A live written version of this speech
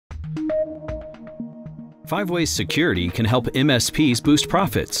5 ways security can help MSPs boost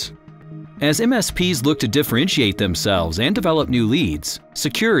profits. As MSPs look to differentiate themselves and develop new leads,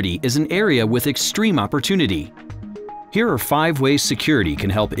 security is an area with extreme opportunity. Here are 5 ways security can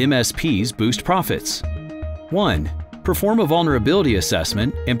help MSPs boost profits. 1. Perform a vulnerability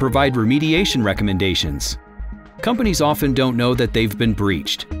assessment and provide remediation recommendations. Companies often don't know that they've been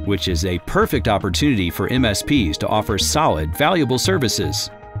breached, which is a perfect opportunity for MSPs to offer solid, valuable services.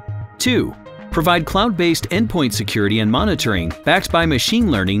 2. Provide cloud-based endpoint security and monitoring backed by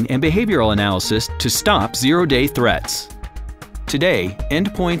machine learning and behavioral analysis to stop zero-day threats. Today,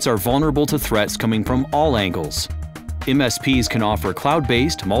 endpoints are vulnerable to threats coming from all angles. MSPs can offer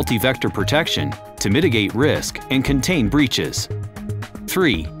cloud-based multi-vector protection to mitigate risk and contain breaches.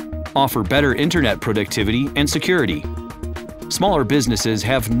 3. Offer better internet productivity and security. Smaller businesses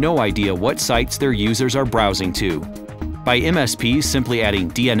have no idea what sites their users are browsing to. By MSPs simply adding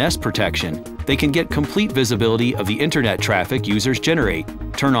DNS protection, they can get complete visibility of the internet traffic users generate,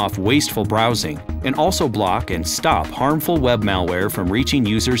 turn off wasteful browsing, and also block and stop harmful web malware from reaching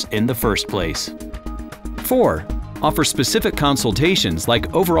users in the first place. 4. Offer specific consultations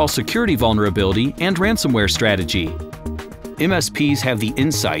like overall security vulnerability and ransomware strategy. MSPs have the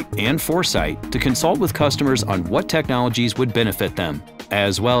insight and foresight to consult with customers on what technologies would benefit them,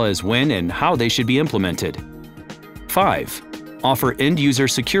 as well as when and how they should be implemented. 5. Offer end-user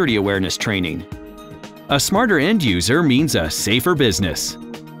security awareness training. A smarter end user means a safer business.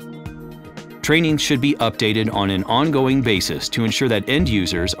 Training should be updated on an ongoing basis to ensure that end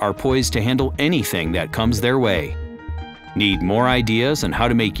users are poised to handle anything that comes their way. Need more ideas on how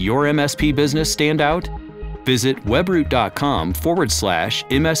to make your MSP business stand out? Visit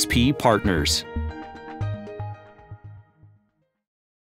webroot.com/MSP partners.